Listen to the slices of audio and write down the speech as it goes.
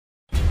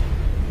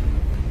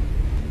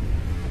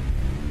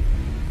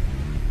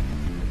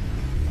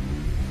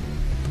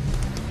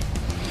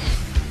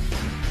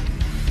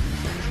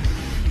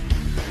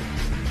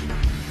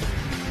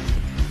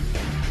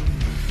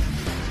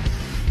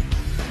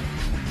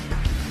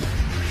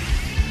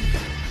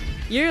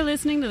You're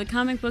listening to the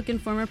Comic Book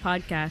Informer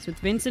podcast with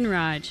Vince and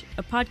Raj,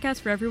 a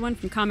podcast for everyone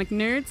from comic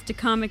nerds to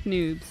comic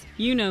noobs.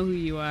 You know who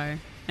you are.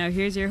 Now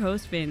here's your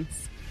host,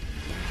 Vince.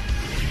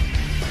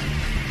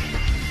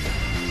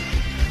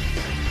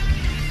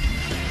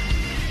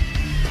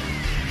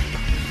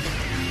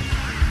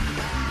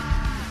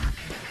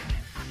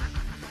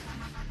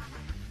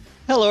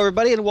 Hello,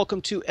 everybody, and welcome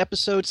to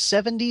episode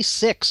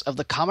 76 of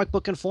the Comic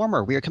Book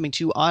Informer. We are coming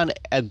to you on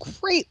a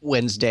great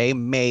Wednesday,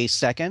 May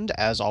 2nd.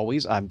 As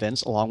always, I'm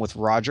Vince, along with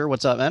Roger.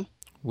 What's up, man?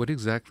 What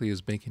exactly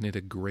is making it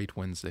a great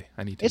Wednesday?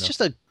 I need to know. It's just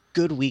a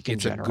good week in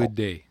general. It's a good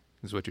day,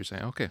 is what you're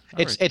saying. Okay.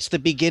 It's the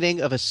beginning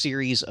of a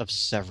series of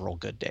several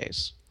good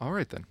days. All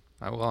right, then.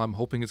 Well, I'm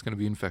hoping it's going to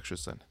be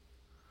infectious then.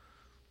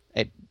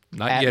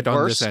 Not yet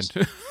worst, on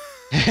this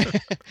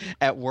end.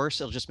 At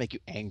worst, it'll just make you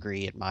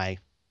angry at my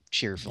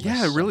cheerfulness.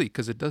 Yeah, really,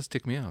 because it does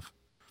tick me off.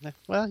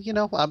 Well, you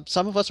know,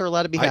 some of us are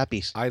allowed to be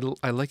happy. I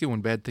like it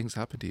when bad things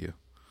happen to you.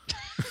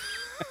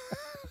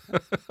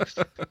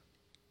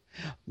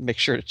 Make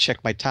sure to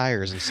check my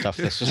tires and stuff.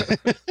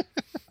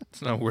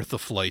 It's not worth the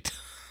flight.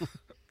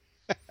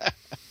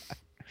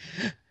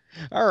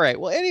 All right.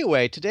 Well,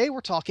 anyway, today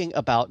we're talking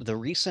about the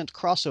recent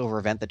crossover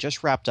event that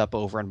just wrapped up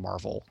over in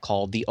Marvel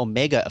called the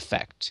Omega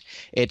Effect.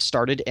 It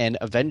started in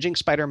Avenging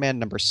Spider-Man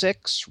number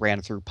 6,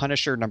 ran through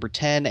Punisher number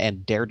 10,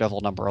 and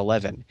Daredevil number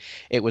 11.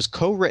 It was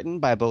co-written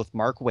by both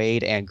Mark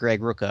Waid and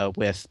Greg Rucka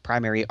with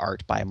primary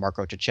art by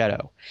Marco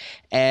Checchetto.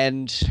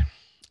 And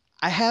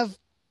I have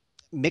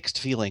mixed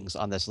feelings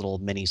on this little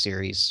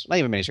mini-series, not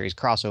even mini-series,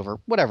 crossover,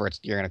 whatever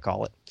you're going to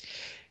call it.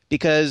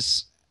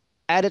 Because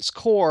at its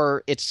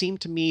core, it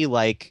seemed to me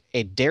like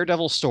a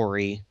Daredevil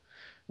story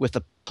with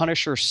a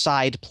Punisher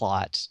side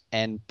plot,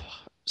 and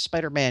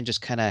Spider-Man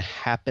just kind of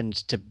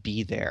happened to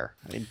be there.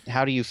 I mean,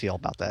 how do you feel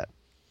about that?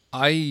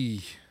 I'm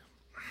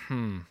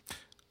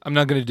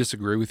not going to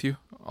disagree with you,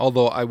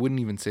 although I wouldn't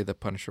even say that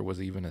Punisher was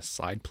even a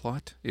side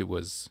plot. He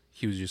was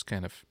just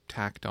kind of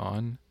tacked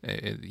on.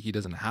 He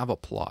doesn't have a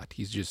plot.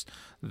 He's just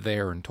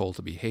there and told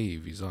to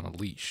behave. He's on a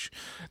leash.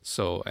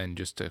 So, and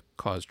just to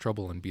cause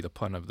trouble and be the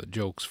pun of the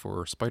jokes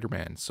for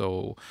Spider-Man.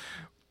 So,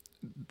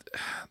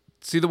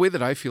 see, the way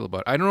that I feel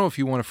about it, I don't know if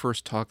you want to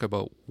first talk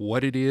about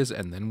what it is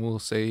and then we'll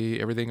say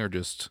everything, or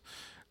just,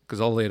 because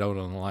I'll lay it out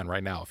on the line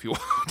right now if you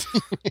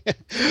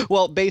want.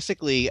 Well,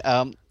 basically,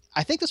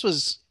 I think this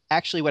was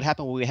actually what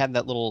happened when we had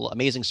that little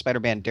Amazing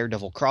Spider-Man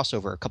Daredevil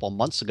crossover a couple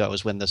months ago,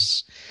 is when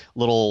this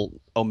little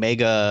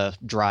Omega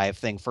Drive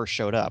thing first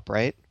showed up,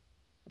 right?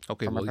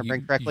 Okay, If I'm well,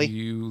 remembering correctly?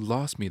 you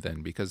lost me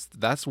then, because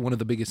that's one of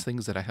the biggest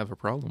things that I have a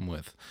problem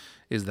with,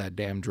 is that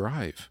damn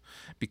drive.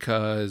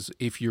 Because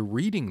if you're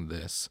reading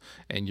this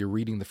and you're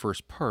reading the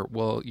first part,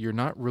 well, you're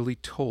not really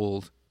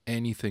told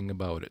anything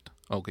about it.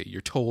 Okay,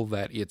 you're told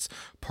that it's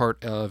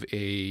part of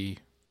a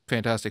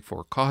Fantastic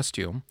Four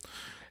costume,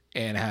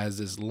 and has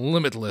this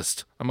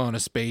limitless amount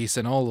of space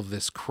and all of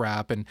this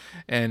crap,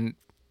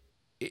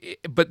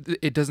 but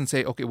it doesn't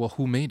say, okay, well,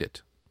 who made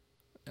it?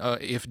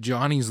 If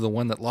Johnny's the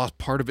one that lost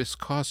part of his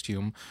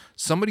costume,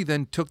 somebody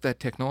then took that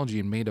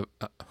technology and made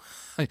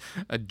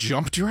a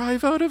jump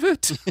drive out of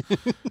it?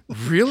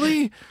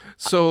 Really?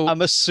 So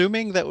I'm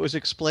assuming that was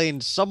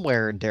explained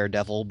somewhere in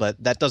Daredevil,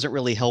 but that doesn't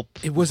really help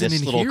it wasn't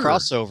this in little here.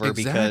 crossover.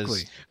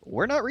 Exactly. Because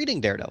we're not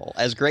reading Daredevil.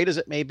 As great as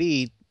it may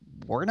be,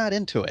 we're not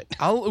into it.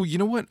 You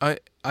know what?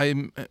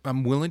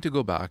 I'm willing to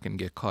go back and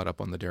get caught up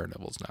on the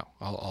Daredevils now.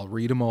 I'll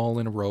read them all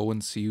in a row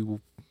and see,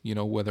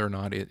 whether or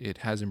not it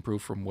has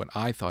improved from what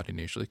I thought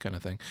initially, kind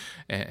of thing,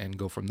 and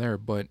go from there.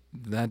 But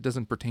that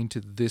doesn't pertain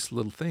to this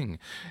little thing.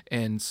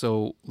 And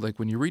so, like,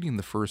 when you're reading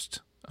the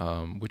first,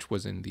 which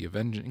was in the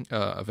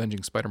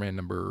Avenging Spider-Man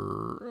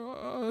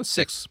number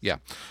 6, yeah.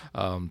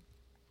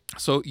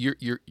 So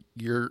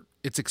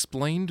it's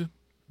explained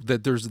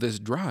that there's this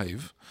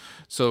drive.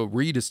 So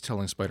Reed is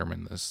telling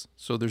Spider-Man this.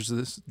 So there's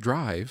this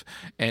drive,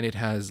 and it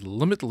has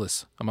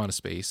limitless amount of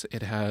space.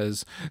 It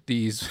has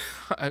these,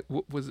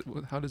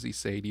 how does he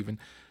say it even?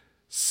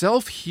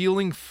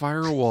 Self-healing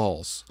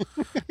firewalls.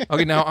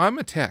 Okay, now I'm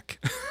a tech.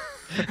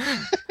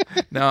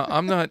 Now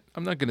I'm not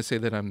going to say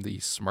that I'm the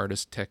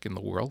smartest tech in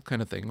the world,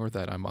 kind of thing, or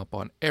that I'm up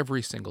on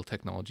every single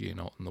technology in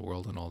the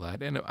world and all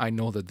that. And I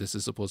know that this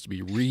is supposed to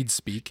be Reed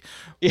speak.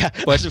 Yeah,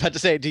 but I was about to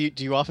say, do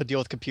you often deal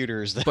with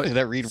computers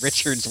that Reed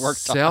Richards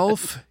worked on?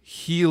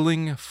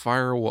 Self-healing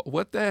firewall.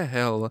 What the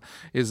hell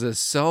is a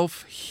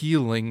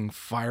self-healing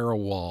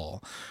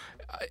firewall?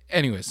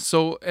 Anyways,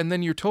 so, and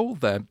then you're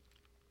told that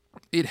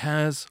it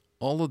has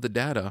all of the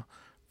data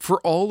for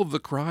all of the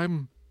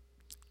crime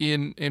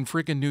in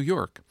freaking New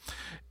York.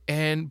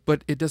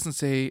 But it doesn't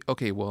say,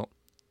 okay, well,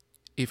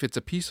 if it's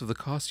a piece of the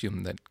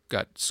costume that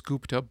got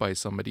scooped up by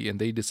somebody and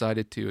they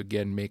decided to,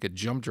 again, make a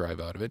jump drive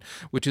out of it,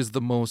 which is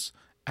the most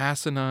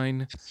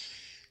asinine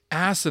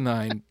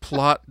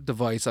plot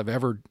device I've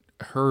ever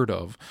heard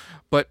of.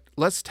 But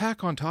let's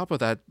tack on top of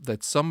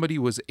that somebody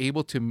was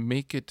able to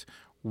make it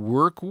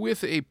work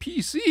with a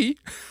PC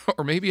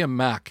or maybe a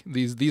Mac.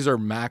 These are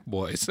Mac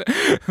boys.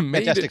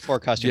 Fantastic Four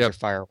costumes are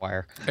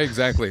Firewire.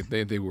 Exactly.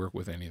 They work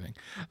with anything.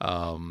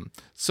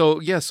 So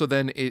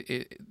then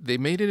they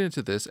made it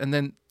into this, and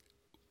then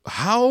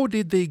how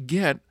did they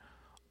get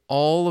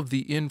all of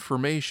the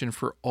information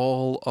for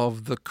all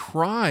of the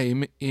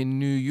crime in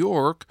New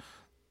York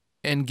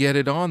and get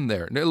it on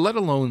there? Let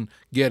alone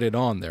get it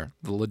on there,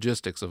 the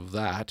logistics of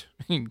that.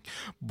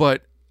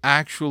 But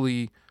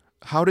actually,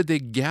 how did they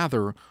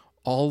gather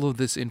all of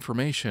this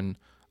information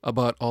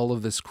about all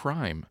of this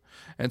crime?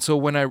 And so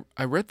when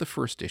I read the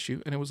first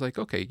issue, and it was like,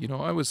 okay,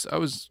 I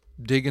was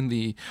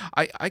digging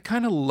I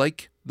kind of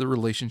like the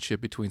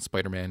relationship between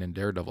Spider-Man and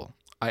Daredevil.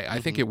 I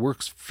think it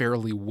works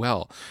fairly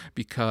well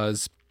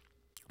because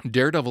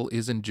Daredevil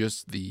isn't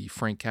just the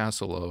Frank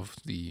Castle of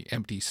the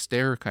empty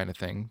stare kind of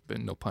thing,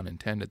 but no pun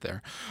intended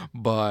there,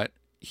 but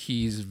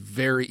he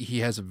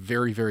has a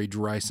very, very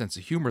dry sense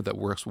of humor that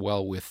works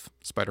well with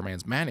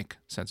Spider-Man's manic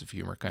sense of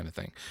humor kind of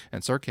thing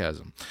and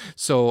sarcasm.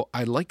 So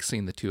I like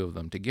seeing the two of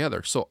them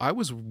together. So I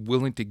was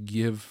willing to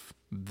give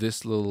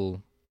this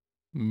little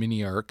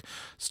mini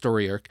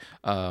story arc,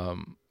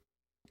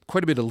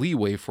 quite a bit of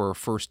leeway for a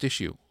first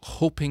issue,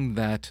 hoping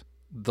that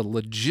the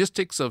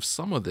logistics of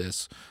some of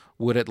this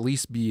would at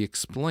least be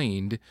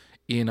explained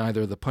in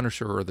either the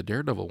Punisher or the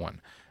Daredevil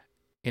one.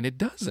 And it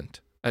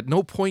doesn't. At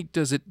no point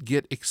does it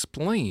get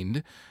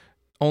explained,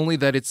 only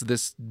that it's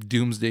this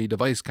doomsday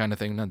device kind of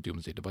thing. Not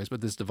doomsday device,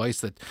 but this device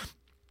that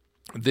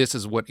this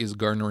is what is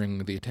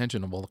garnering the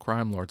attention of all the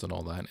crime lords and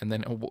all that. And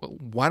then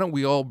why don't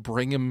we all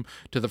bring him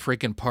to the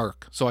freaking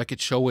park so I could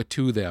show it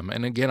to them?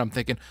 And again, I'm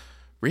thinking,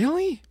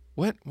 really?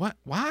 What,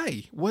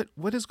 why?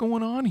 What is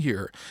going on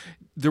here?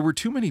 There were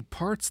too many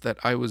parts that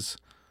I was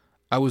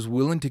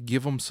willing to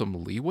give them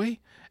some leeway.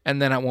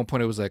 And then at one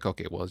point it was like,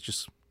 okay, well,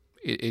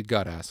 it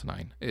got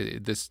asinine.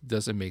 This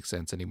doesn't make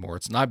sense anymore.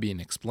 It's not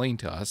being explained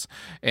to us.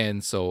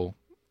 And so,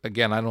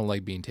 again, I don't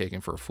like being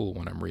taken for a fool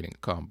when I'm reading a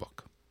comic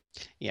book.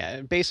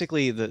 Yeah,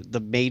 basically the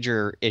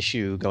major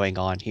issue going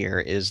on here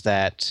is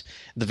that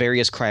the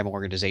various crime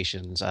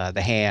organizations,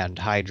 the Hand,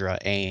 Hydra,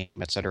 AIM,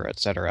 et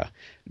cetera,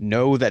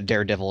 know that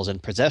Daredevil is in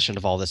possession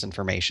of all this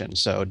information.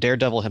 So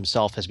Daredevil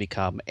himself has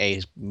become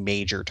a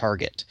major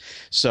target.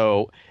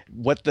 So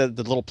what the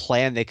little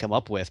plan they come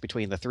up with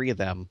between the three of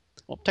them,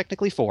 well,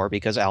 technically four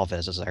because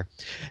Alves is there,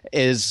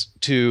 is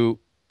to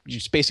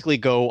just basically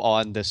go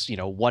on this,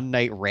 one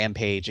night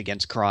rampage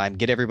against crime,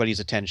 get everybody's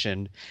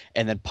attention,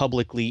 and then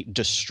publicly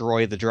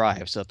destroy the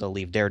drive so that they'll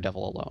leave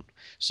Daredevil alone.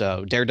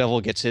 So Daredevil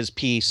gets his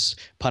piece,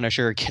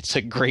 Punisher gets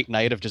a great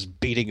night of just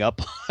beating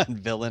up on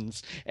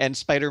villains, and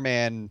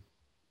Spider-Man,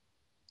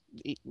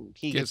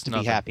 he gets to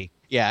be happy.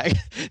 Yeah.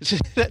 Gets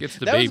to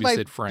that was my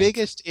babysit Frank.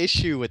 biggest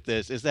issue with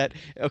this is that,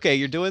 okay,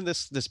 you're doing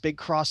this big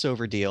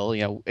crossover deal,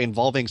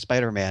 involving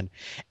Spider-Man,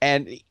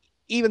 and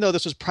even though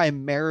this was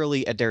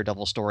primarily a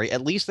Daredevil story,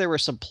 at least there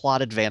was some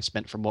plot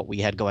advancement from what we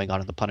had going on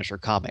in the Punisher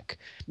comic.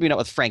 Maybe not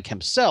with Frank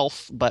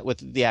himself, but with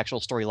the actual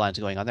storylines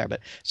going on there.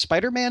 But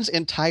Spider-Man's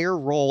entire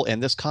role in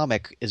this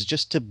comic is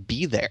just to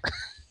be there.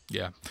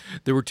 Yeah.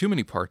 There were too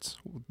many parts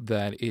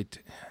that it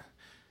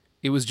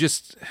was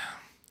just...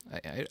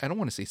 I don't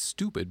want to say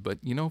stupid, but,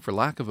 for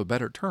lack of a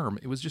better term,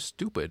 it was just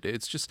stupid.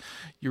 It's just,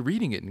 you're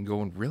reading it and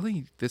going,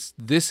 really?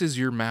 This is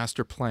your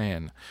master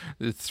plan.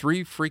 The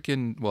two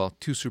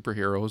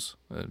superheroes,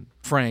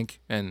 Frank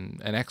and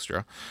an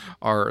extra,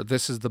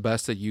 this is the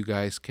best that you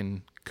guys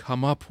can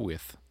come up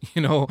with.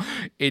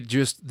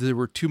 There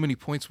were too many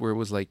points where it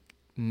was like,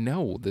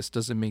 no, this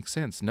doesn't make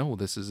sense. No,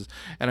 this is,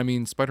 and I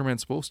mean,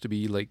 Spider-Man's supposed to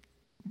be like,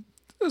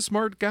 a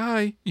smart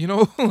guy,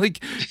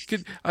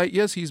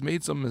 yes, he's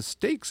made some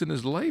mistakes in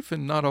his life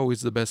and not always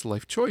the best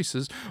life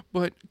choices,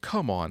 but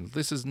come on,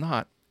 this is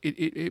not,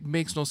 it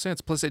makes no sense.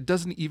 Plus, it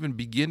doesn't even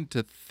begin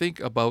to think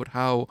about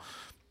how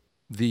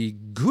the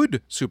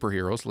good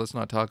superheroes, let's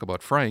not talk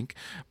about Frank,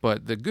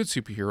 but the good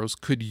superheroes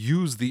could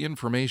use the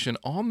information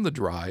on the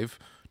drive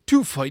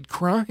to fight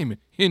crime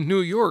in New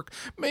York.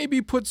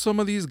 Maybe put some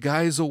of these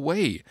guys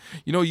away.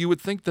 You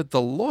would think that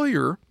the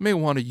lawyer may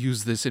want to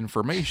use this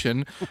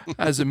information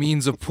as a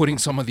means of putting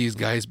some of these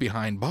guys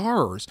behind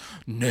bars.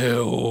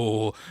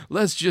 No,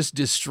 let's just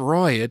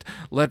destroy it.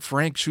 Let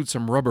Frank shoot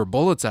some rubber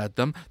bullets at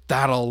them.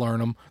 That'll learn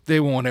them. They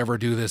won't ever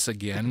do this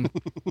again.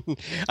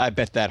 I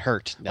bet that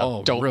hurt.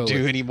 Now, don't really?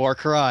 do any more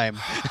crime.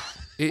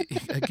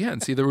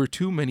 Again, see, there were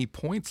too many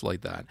points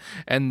like that.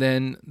 And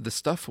then the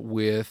stuff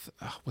with,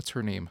 what's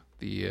her name?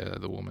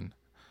 The woman.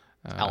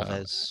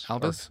 Alves.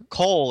 Alves?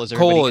 Cole, as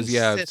Cole everybody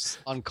insists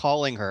on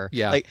calling her.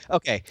 Yeah. Like,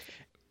 okay.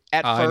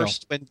 At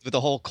first, with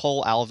the whole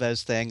Cole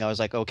Alves thing, I was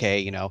like,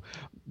 okay,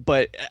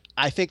 but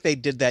I think they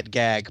did that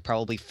gag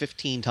probably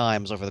 15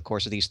 times over the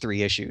course of these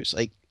 3 issues.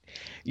 Like,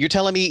 you're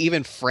telling me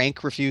even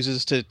Frank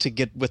refuses to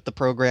get with the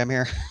program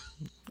here?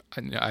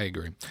 I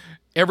agree.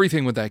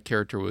 Everything with that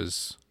character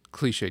was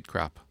cliched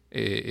crap.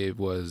 It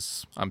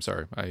was, I'm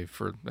sorry, I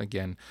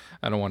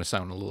don't want to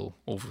sound a little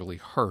overly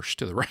harsh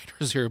to the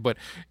writers here, but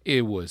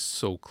it was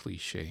so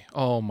cliche.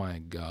 Oh my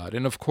God.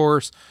 And of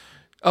course,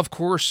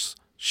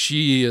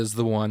 She is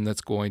the one that's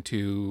going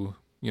to,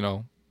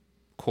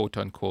 quote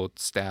unquote,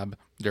 stab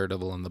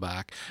Daredevil in the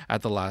back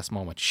at the last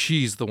moment.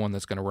 She's the one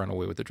that's going to run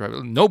away with the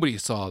driver. Nobody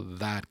saw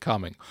that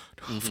coming.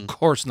 Of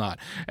course not.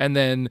 And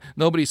then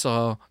nobody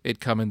saw it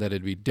coming that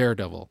it'd be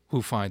Daredevil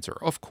who finds her.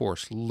 Of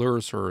course,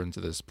 lures her into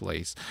this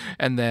place.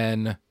 And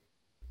then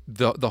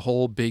the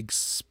whole big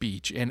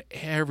speech and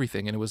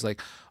everything, and it was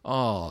like,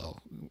 oh,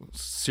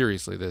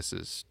 seriously, this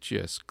is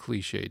just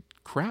cliched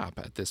crap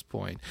at this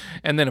point.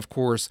 And then, of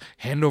course,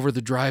 hand over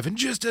the drive, and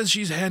just as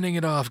she's handing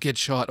it off, get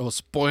shot. Oh,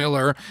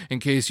 spoiler, in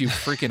case you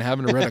freaking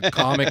haven't read a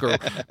comic or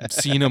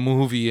seen a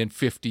movie in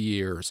 50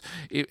 years.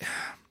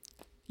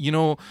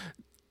 The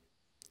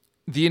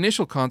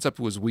initial concept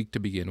was weak to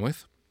begin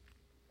with,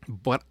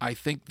 but I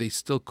think they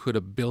still could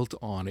have built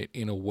on it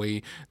in a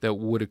way that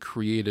would have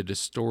created a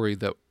story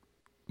that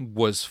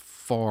was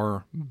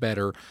far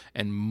better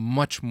and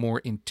much more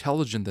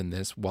intelligent than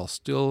this, while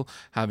still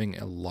having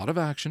a lot of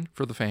action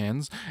for the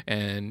fans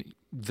and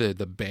the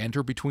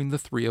banter between the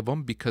three of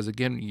them. Because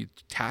again, you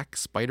tack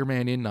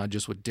Spider-Man in not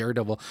just with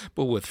Daredevil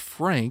but with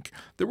Frank.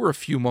 There were a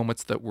few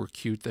moments that were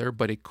cute there,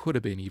 but it could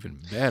have been even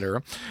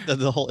better.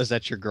 The whole "is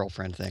that your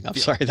girlfriend" thing, I'm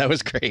sorry, that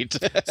was great.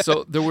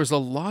 So there was a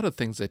lot of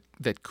things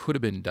that could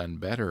have been done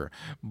better,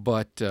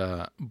 but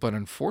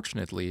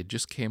unfortunately it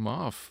just came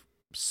off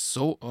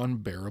so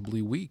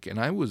unbearably weak, and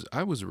I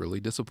was really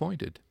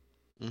disappointed.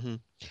 Mm-hmm.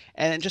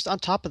 And just on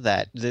top of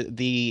that,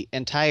 the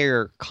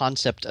entire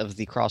concept of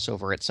the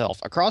crossover itself.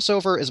 A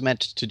crossover is meant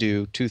to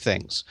do two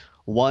things.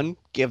 One,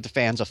 give the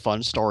fans a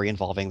fun story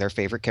involving their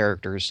favorite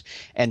characters,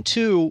 and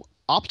two,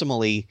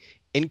 optimally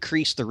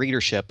increase the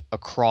readership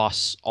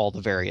across all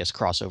the various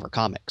crossover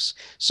comics.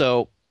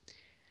 So,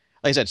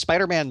 like I said,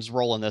 Spider-Man's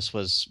role in this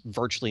was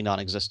virtually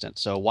non-existent.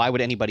 So why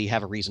would anybody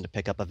have a reason to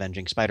pick up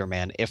Avenging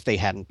Spider-Man if they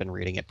hadn't been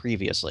reading it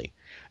previously?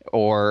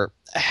 Or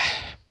I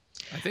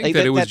think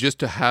that it was just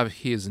to have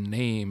his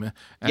name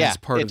as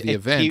part of the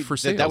event for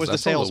sales. That was the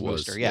That's all sales it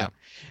was. booster, yeah.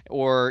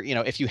 Or,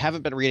 if you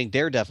haven't been reading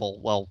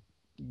Daredevil, well,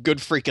 good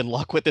freaking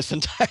luck with this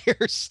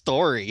entire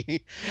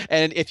story.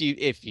 And if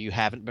you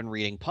haven't been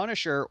reading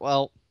Punisher,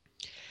 well,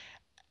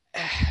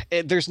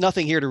 there's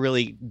nothing here to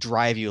really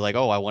drive you like,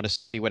 oh, I want to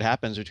see what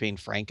happens between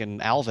Frank and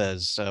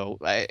Alves. So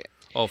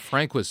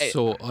Frank was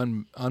so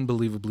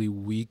unbelievably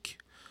weak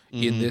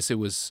in this. It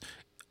was,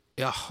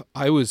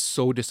 I was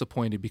so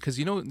disappointed because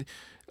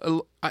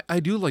I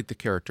do like the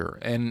character,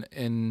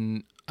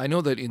 and I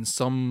know that in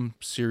some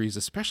series,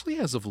 especially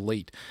as of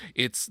late,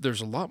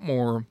 there's a lot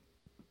more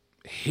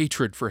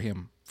hatred for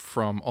him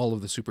from all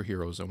of the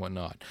superheroes and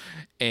whatnot.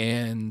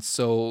 And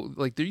so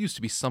like there used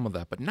to be some of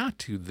that, but not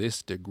to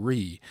this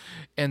degree.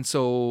 And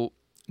so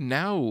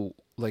now,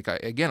 like,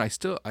 I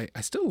still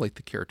like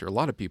the character. A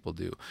lot of people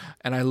do.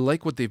 And I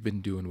like what they've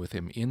been doing with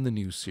him in the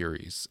new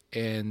series.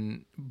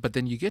 But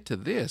then you get to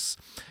this,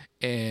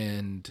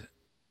 and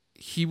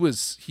he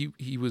was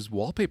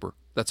wallpaper.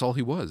 That's all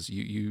he was.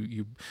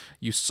 You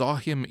saw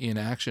him in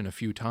action a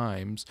few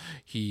times.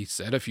 He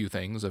said a few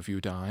things a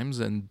few times,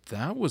 and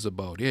that was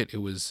about it.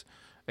 It was,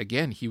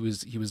 again, he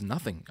was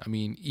nothing. I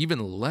mean, even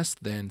less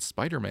than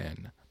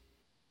Spider-Man.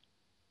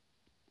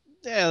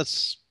 Yeah,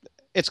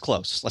 it's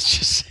close. Let's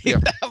just say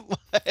that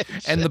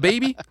much. And the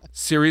baby,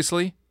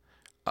 seriously,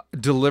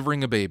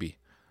 delivering a baby.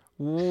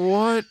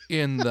 What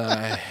in the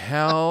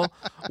hell?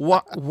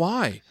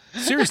 Why?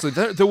 Seriously,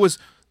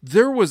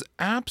 there was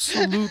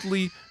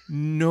absolutely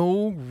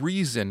no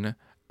reason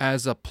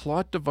as a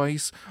plot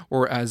device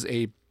or as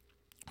a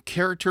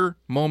character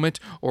moment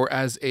or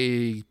as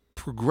a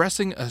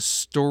progressing a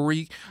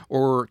story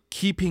or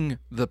keeping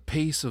the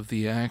pace of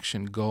the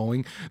action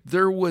going.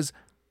 There was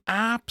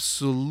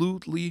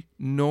absolutely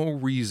no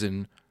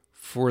reason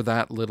for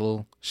that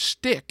little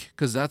shtick,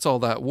 because that's all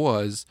that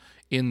was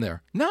in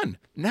there. None.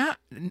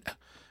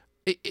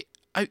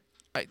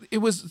 It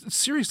was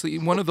seriously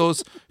one of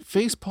those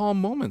facepalm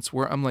moments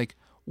where I'm like,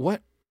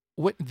 what?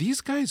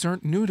 These guys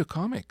aren't new to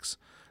comics.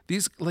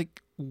 These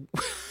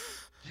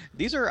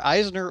are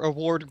Eisner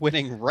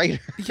Award-winning writers.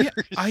 Yeah,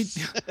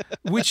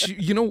 which,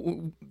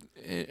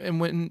 and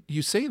when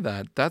you say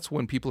that, that's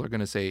when people are going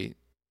to say,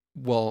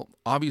 well,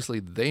 obviously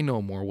they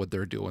know more what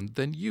they're doing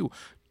than you.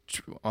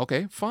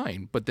 Okay,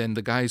 fine. But then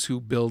the guys who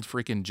build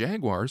freaking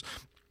Jaguars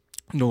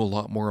know a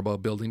lot more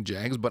about building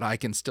Jags, but I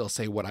can still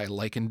say what I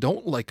like and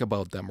don't like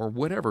about them or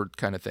whatever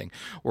kind of thing,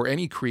 or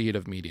any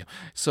creative media.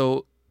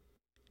 So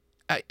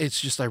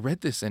it's just, I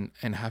read this and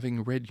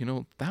having read,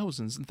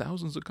 thousands and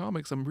thousands of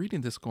comics, I'm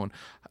reading this going,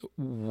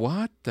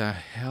 what the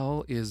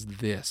hell is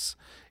this?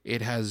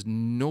 It has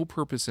no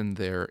purpose in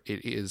there.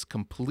 It is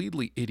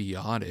completely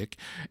idiotic.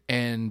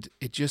 And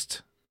it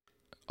just,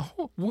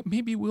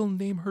 maybe we'll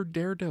name her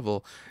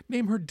Daredevil.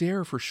 Name her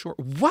Dare for short.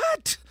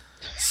 What?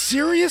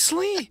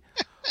 Seriously?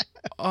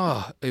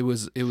 It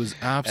was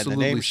absolutely and the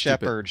name stupid.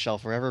 Shepard shall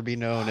forever be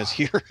known as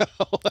hero.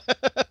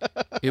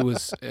 It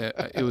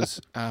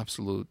was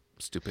absolute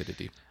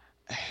stupidity.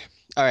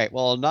 All right,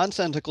 well,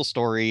 nonsensical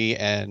story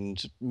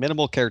and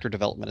minimal character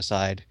development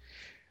aside,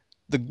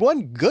 the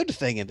one good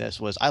thing in this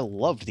was I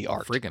loved the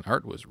art. Freaking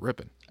art was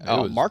ripping.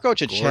 Marco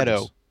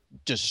Cicchetto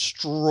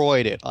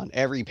destroyed it on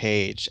every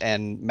page.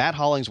 And Matt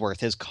Hollingsworth,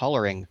 his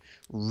coloring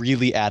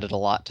really added a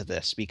lot to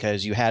this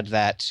because you had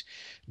that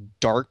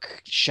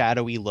dark,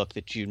 shadowy look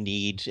that you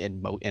need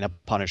in a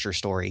Punisher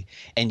story,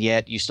 and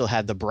yet you still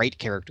had the bright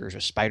characters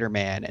of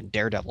Spider-Man and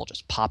Daredevil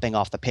just popping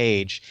off the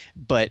page,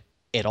 but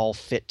it all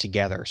fit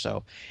together.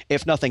 So,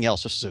 if nothing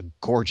else, this is a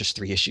gorgeous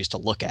 3 issues to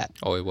look at.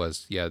 Oh, it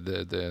was. Yeah,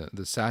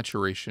 the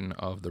saturation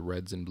of the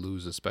reds and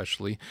blues,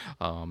 especially,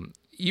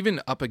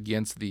 even up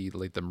against the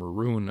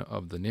maroon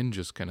of the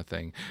ninjas kind of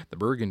thing, the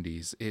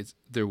burgundies.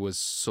 There was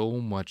so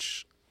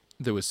much.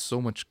 There was so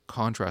much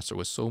contrast. There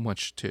was so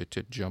much to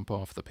jump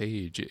off the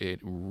page. It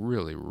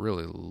really,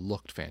 really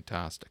looked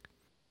fantastic.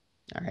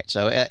 All right.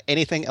 So,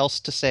 anything else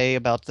to say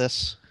about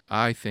this?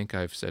 I think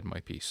I've said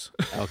my piece.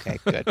 Okay,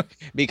 good.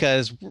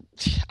 Because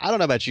I don't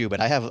know about you, but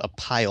I have a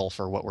pile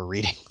for what we're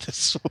reading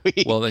this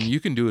week. Well, then you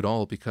can do it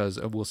all because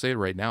we'll say it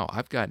right now.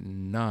 I've got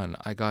none.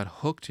 I got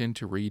hooked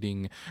into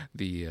reading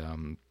the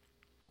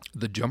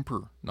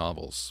Jumper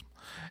novels,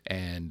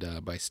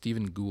 and by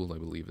Stephen Gould, I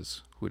believe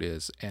is who it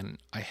is. And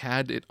I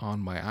had it on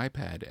my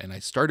iPad, and I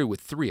started with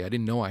 3. I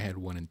didn't know I had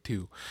 1 and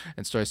 2,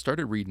 and so I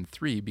started reading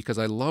 3 because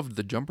I loved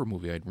the Jumper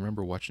movie. I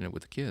remember watching it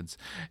with the kids,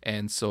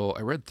 and so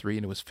I read 3,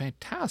 and it was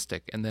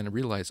fantastic. And then I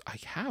realized I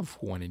have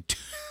 1 and 2.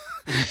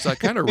 So I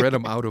kind of read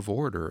them out of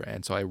order,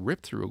 and so I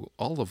ripped through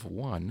all of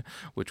 1,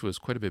 which was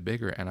quite a bit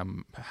bigger, and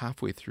I'm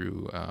halfway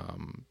through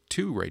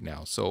 2 right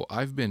now. So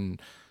I've been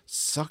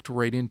sucked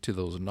right into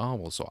those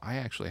novels, so I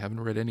actually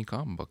haven't read any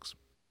comic books.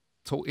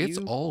 So it's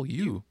all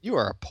you. You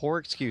are a poor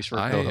excuse for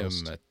a I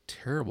co-host. am a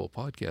terrible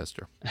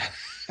podcaster.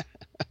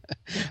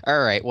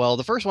 All right. Well,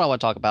 the first one I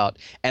want to talk about,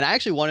 and I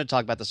actually wanted to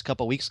talk about this a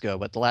couple weeks ago,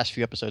 but the last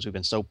few episodes we've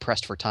been so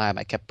pressed for time,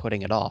 I kept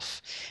putting it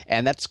off.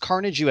 And that's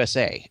Carnage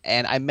USA.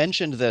 And I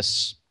mentioned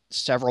this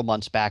several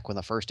months back when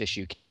the first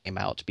issue came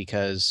out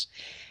because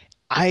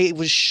I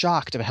was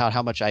shocked about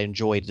how much I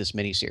enjoyed this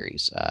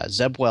miniseries.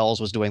 Zeb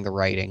Wells was doing the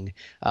writing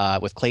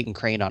with Clayton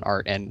Crane on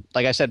art. And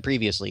like I said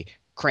previously,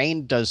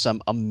 Crane does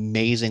some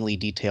amazingly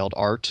detailed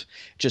art.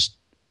 Just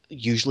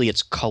usually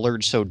it's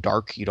colored so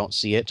dark you don't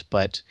see it,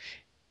 but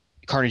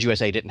Carnage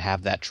USA didn't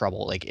have that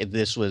trouble.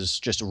 This was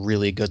just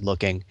really good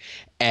looking.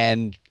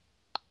 And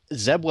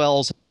Zeb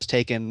Wells has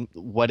taken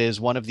what is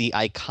one of the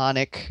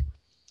iconic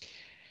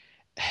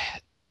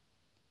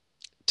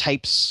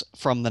types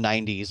from the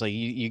 90s. Like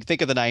you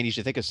think of the 90s,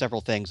 you think of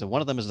several things, and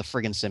one of them is the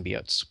friggin'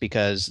 symbiotes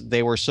because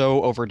they were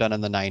so overdone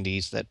in the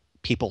 90s that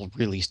people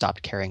really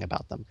stopped caring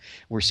about them.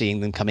 We're seeing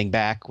them coming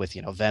back with,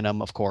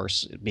 Venom, of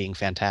course, being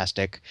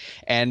fantastic,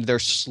 and they're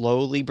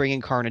slowly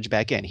bringing Carnage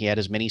back in. He had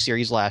his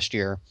miniseries last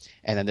year,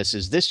 and then this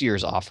is this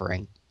year's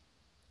offering.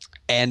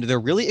 And they're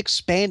really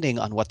expanding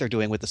on what they're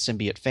doing with the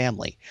symbiote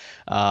family.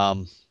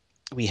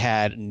 We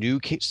had new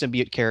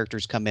symbiote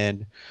characters come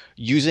in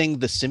using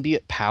the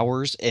symbiote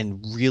powers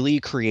in really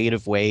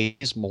creative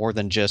ways, more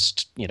than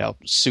just,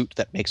 suit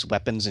that makes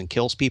weapons and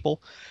kills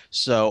people.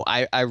 So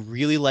I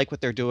really like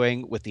what they're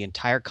doing with the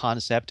entire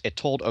concept. It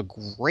told a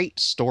great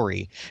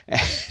story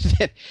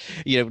that,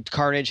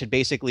 Carnage had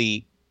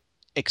basically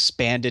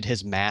expanded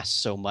his mass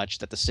so much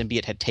that the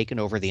symbiote had taken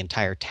over the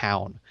entire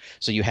town.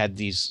 So you had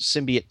these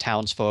symbiote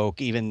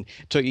townsfolk,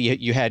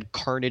 you had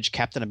Carnage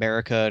Captain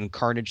America and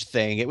Carnage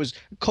Thing. It was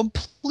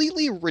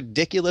completely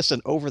ridiculous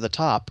and over the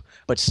top,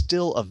 but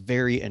still a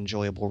very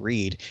enjoyable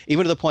read.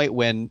 Even to the point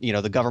when,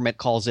 the government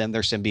calls in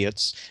their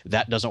symbiotes,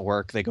 that doesn't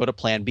work. They go to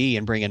plan B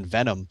and bring in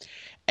Venom.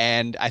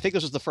 And I think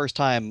this was the first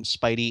time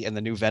Spidey and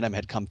the new Venom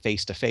had come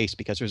face to face,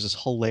 because there's this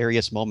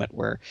hilarious moment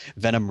where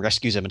Venom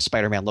rescues him and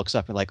Spider-Man looks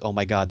up and like, oh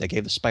my God, they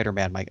gave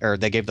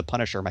they gave the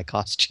Punisher my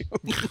costume.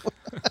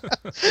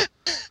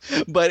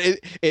 But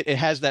it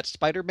has that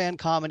Spider-Man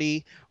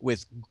comedy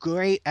with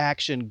great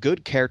action,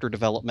 good character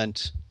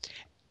development.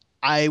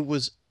 I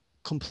was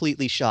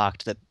completely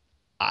shocked that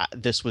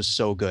this was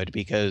so good,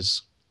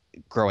 because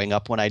growing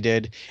up when I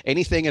did,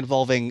 anything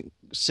involving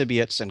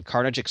symbiotes and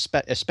Carnage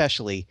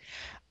especially,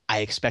 I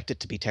expect it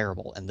to be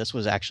terrible, and this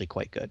was actually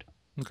quite good.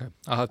 Okay.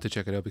 I'll have to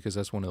check it out because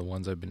that's one of the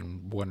ones I've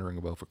been wondering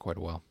about for quite a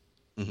while.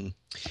 Mm-hmm.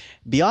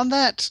 Beyond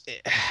that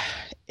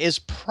is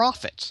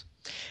Prophet.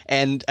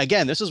 And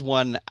again, this is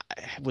one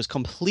was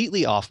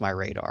completely off my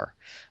radar.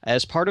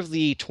 As part of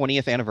the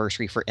 20th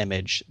anniversary for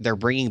Image, they're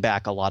bringing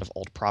back a lot of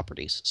old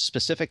properties,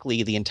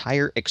 specifically the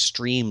entire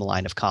Extreme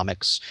line of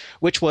comics,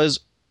 which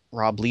was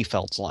Rob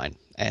Liefeld's line.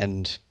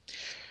 And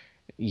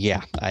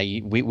yeah,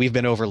 we've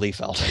been over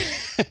Liefeld.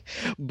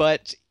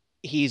 But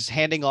he's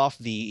handing off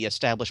the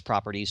established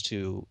properties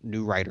to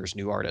new writers,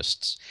 new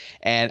artists.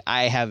 And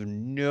I have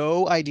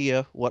no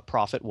idea what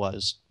Prophet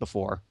was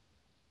before.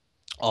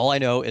 All I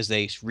know is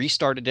they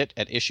restarted it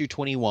at issue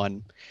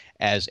 21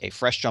 as a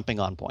fresh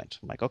jumping on point.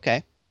 I'm like,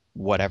 okay,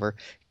 whatever.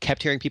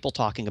 Kept hearing people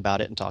talking about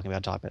it and talking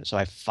about it. So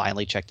I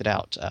finally checked it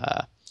out.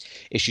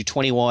 Issue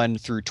 21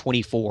 through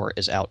 24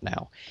 is out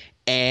now.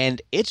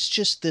 And it's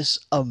just this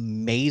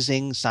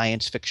amazing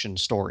science fiction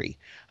story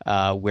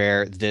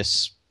where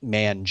this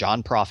man,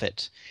 John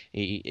Prophet,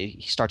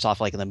 he starts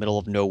off like in the middle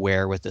of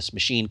nowhere with this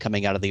machine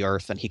coming out of the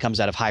earth, and he comes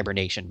out of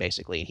hibernation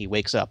basically, and he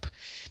wakes up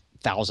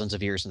thousands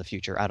of years in the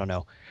future. I don't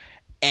know.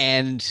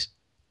 And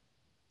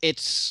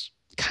it's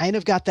kind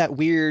of got that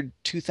weird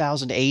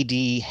 2000 AD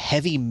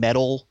heavy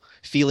metal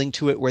feeling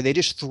to it where they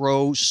just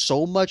throw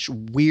so much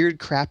weird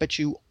crap at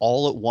you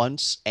all at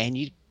once and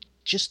you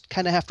just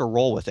kind of have to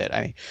roll with it.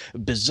 I mean,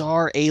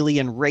 bizarre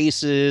alien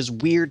races,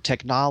 weird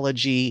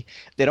technology.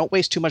 They don't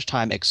waste too much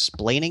time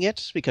explaining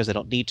it because they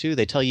don't need to.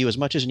 They tell you as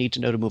much as you need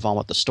to know to move on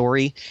with the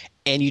story,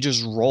 and you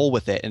just roll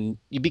with it. And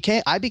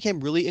I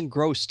became really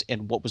engrossed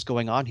in what was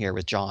going on here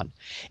with John.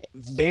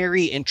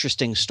 Very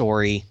interesting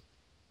story.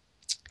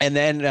 And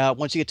then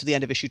once you get to the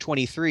end of issue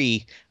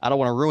 23, I don't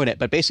want to ruin it,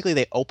 but basically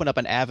they open up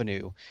an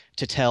avenue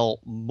to tell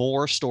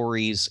more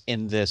stories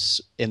in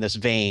this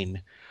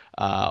vein,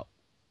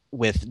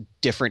 with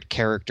different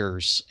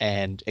characters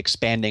and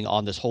expanding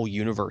on this whole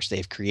universe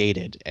they've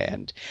created.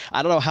 And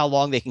I don't know how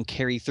long they can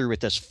carry through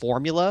with this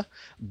formula,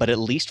 but at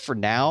least for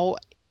now,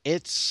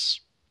 it's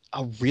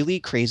a really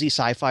crazy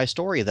sci-fi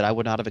story that I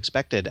would not have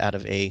expected out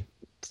of a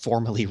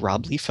formerly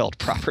Rob Liefeld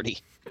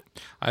property.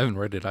 I haven't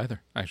read it either,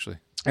 actually.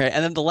 All right,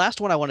 and then the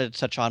last one I wanted to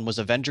touch on was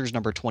Avengers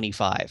number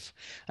 25.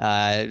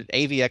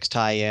 AVX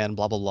tie-in,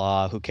 blah, blah,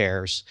 blah, who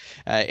cares?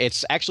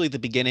 It's actually the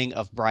beginning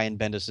of Brian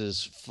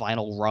Bendis's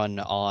final run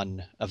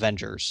on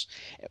Avengers.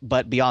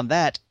 But beyond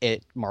that,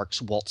 it marks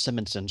Walt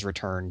Simonson's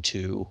return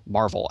to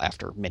Marvel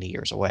after many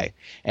years away.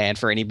 And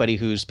for anybody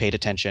who's paid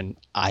attention,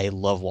 I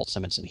love Walt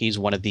Simonson. He's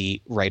one of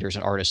the writers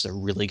and artists that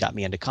really got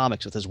me into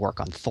comics with his work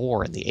on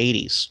Thor in the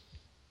 80s.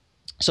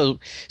 So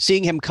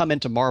seeing him come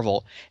into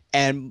Marvel,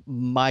 and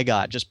my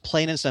God, just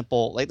plain and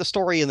simple, like the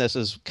story in this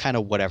is kind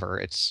of whatever.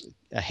 It's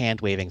a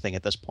hand-waving thing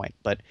at this point,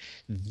 but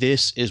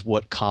this is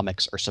what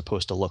comics are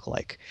supposed to look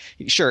like.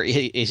 Sure,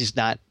 he's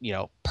not,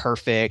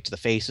 perfect. The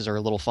faces are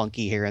a little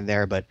funky here and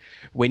there, but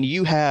when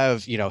you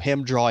have,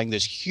 him drawing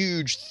this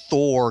huge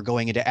Thor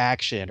going into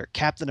action, or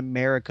Captain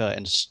America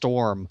and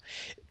Storm,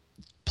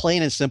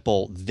 plain and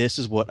simple, this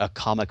is what a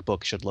comic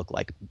book should look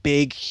like.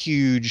 Big,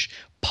 huge,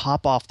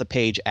 pop off the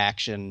page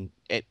action.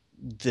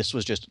 This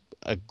was just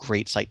a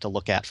great sight to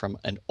look at from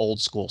an old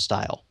school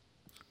style.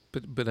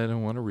 But I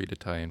don't want to read a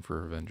tie-in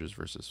for Avengers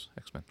versus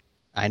X-Men.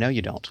 I know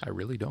you don't. I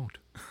really don't.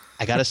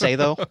 I gotta say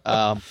though,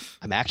 I'm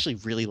actually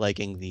really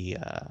liking the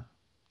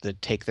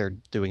take they're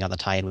doing on the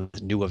tie-in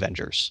with New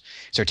Avengers.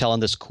 So they're telling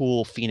this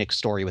cool Phoenix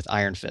story with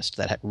Iron Fist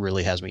that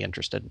really has me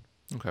interested.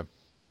 Okay.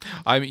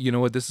 You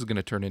know what? This is going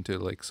to turn into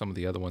like some of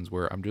the other ones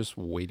where I'm just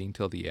waiting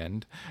till the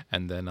end,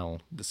 and then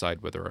I'll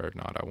decide whether or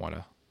not I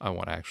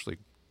want to actually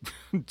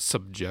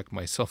subject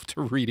myself to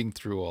reading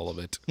through all of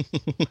it.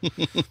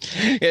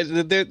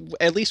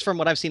 At least from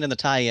what I've seen in the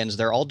tie-ins,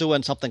 they're all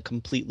doing something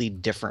completely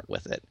different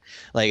with it.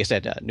 Like I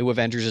said, New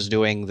Avengers is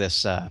doing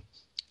this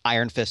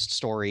Iron Fist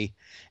story,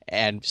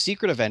 and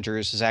Secret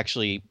Avengers is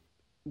actually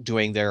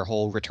doing their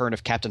whole Return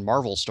of Captain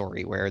Marvel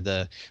story, where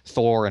the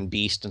Thor and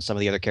Beast and some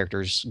of the other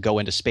characters go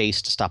into space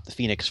to stop the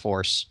Phoenix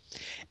Force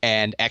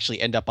and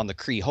actually end up on the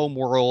Kree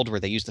homeworld, where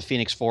they use the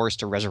Phoenix Force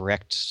to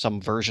resurrect some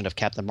version of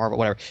Captain Marvel,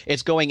 whatever.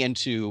 It's going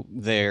into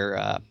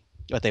their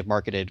what they've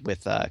marketed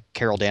with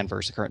Carol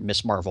Danvers, the current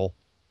Miss Marvel,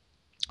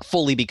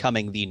 fully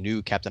becoming the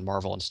new Captain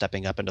Marvel and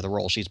stepping up into the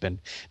role she's been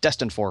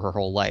destined for her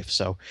whole life.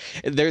 So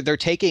they're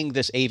taking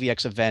this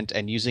AVX event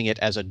and using it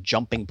as a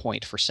jumping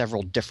point for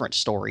several different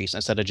stories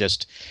instead of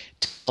just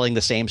telling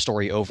the same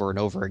story over and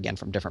over again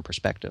from different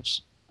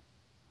perspectives.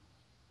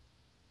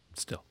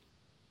 Still.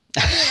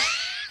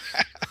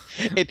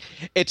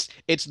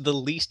 It's the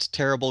least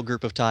terrible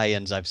group of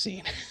tie-ins I've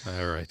seen.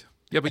 All right.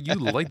 Yeah, but you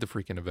like the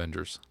freaking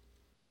Avengers.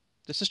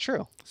 This is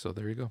true. So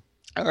there you go.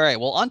 All right,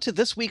 well, on to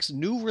this week's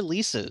new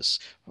releases.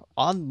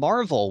 On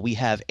Marvel, we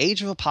have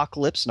Age of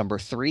Apocalypse number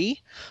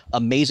 3,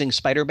 Amazing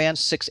Spider-Man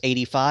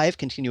 685,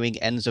 Continuing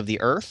Ends of the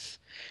Earth,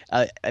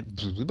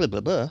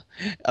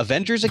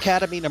 Avengers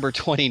Academy number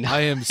 29.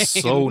 I am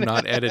so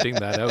not editing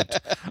that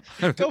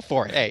out. Go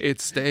for it. Hey,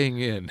 it's staying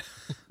in.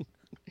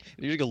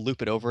 You're going to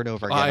loop it over and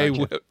over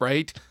again.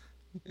 Right?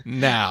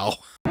 Now.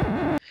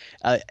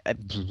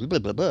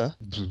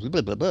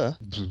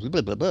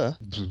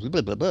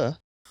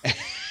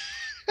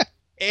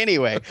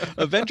 Anyway,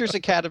 Avengers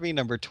Academy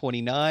number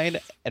 29,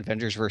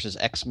 Avengers vs.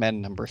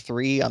 X-Men number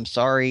 3, I'm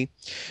sorry,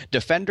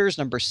 Defenders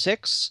number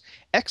 6,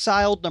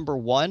 Exiled number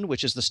 1,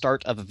 which is the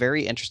start of a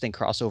very interesting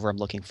crossover I'm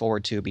looking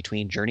forward to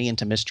between Journey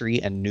into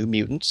Mystery and New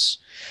Mutants,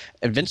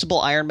 Invincible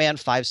Iron Man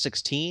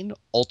 516,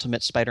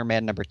 Ultimate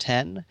Spider-Man number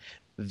 10,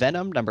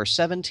 Venom number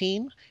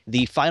 17,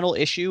 the final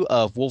issue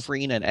of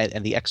Wolverine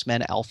and the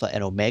X-Men Alpha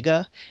and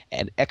Omega,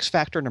 and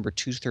X-Factor number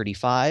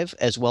 235,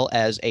 as well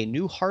as a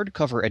new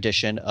hardcover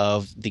edition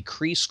of the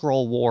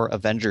Kree-Skrull War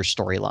Avengers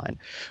storyline,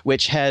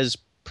 which has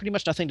pretty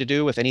much nothing to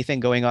do with anything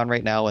going on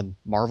right now in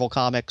Marvel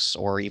Comics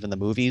or even the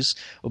movies,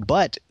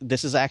 but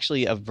this is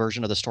actually a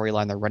version of the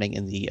storyline they're running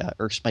in the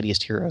Earth's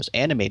Mightiest Heroes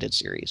animated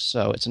series,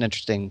 so it's an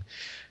interesting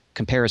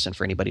comparison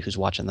for anybody who's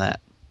watching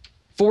that.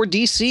 For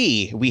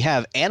DC, we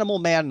have Animal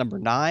Man number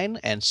 9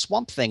 and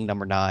Swamp Thing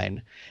number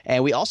 9.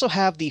 And we also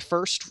have the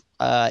first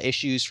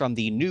issues from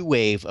the new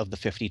wave of the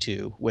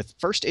 52, with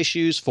first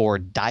issues for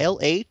Dial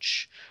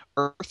H,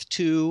 Earth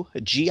 2,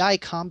 GI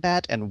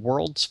Combat, and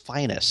World's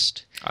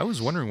Finest. I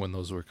was wondering when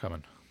those were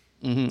coming.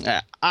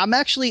 I'm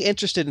actually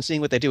interested in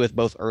seeing what they do with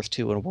both Earth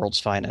 2 and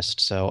World's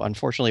Finest. So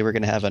unfortunately, we're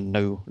going to have a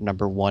new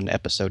 #1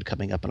 episode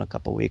coming up in a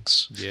couple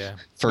weeks. Yeah.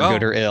 For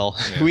good or ill.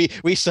 Yeah.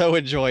 We so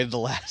enjoyed the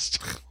last.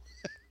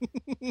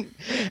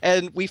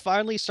 And we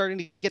finally starting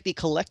to get the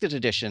collected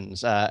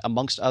editions.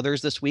 Amongst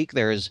others this week,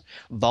 there's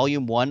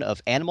Volume 1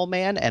 of Animal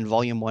Man and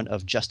Volume 1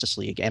 of Justice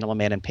League. Animal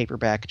Man in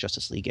paperback,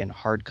 Justice League in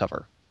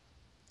hardcover.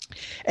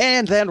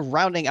 And then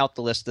rounding out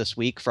the list this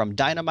week from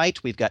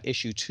Dynamite, we've got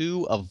issue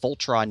 2 of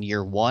Voltron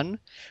Year 1.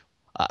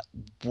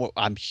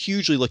 I'm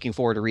hugely looking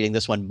forward to reading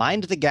this one.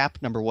 Mind the Gap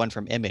 #1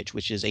 from Image,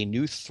 which is a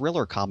new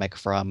thriller comic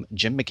from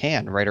Jim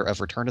McCann, writer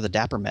of Return of the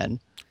Dapper Men.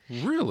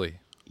 Really?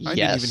 I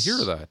Yes. didn't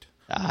even hear that.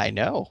 I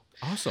know.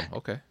 Awesome.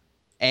 Okay.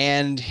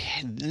 And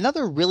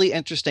another really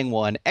interesting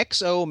one,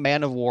 XO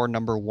Man of War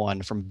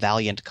 #1 from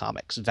Valiant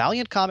Comics.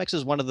 Valiant Comics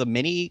is one of the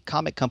many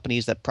comic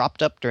companies that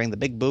propped up during the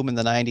big boom in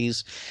the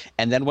 90s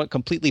and then went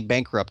completely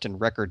bankrupt in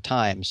record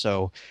time.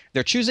 So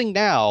they're choosing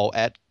now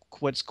at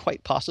what's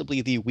quite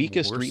possibly the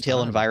weakest Worst retail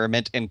time.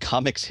 environment in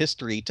comics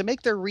history to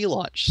make their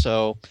relaunch.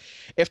 So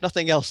if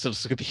nothing else,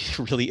 it's going to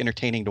be really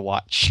entertaining to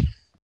watch.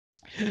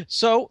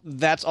 So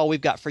that's all we've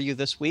got for you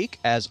this week.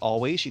 As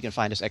always, you can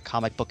find us at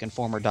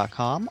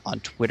comicbookinformer.com, on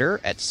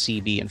Twitter at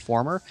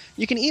CBInformer.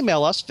 You can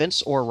email us,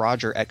 Vince or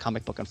Roger, at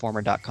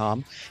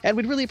comicbookinformer.com. And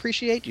we'd really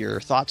appreciate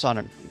your thoughts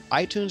on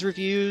iTunes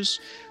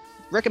reviews,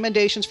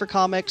 recommendations for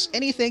comics,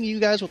 anything you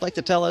guys would like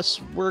to tell us,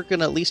 we're going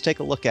to at least take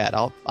a look at.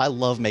 I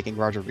love making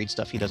Roger read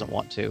stuff he doesn't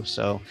want to.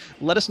 So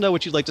let us know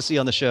what you'd like to see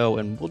on the show,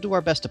 and we'll do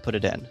our best to put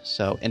it in.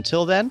 So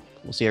until then,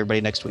 we'll see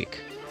everybody next week.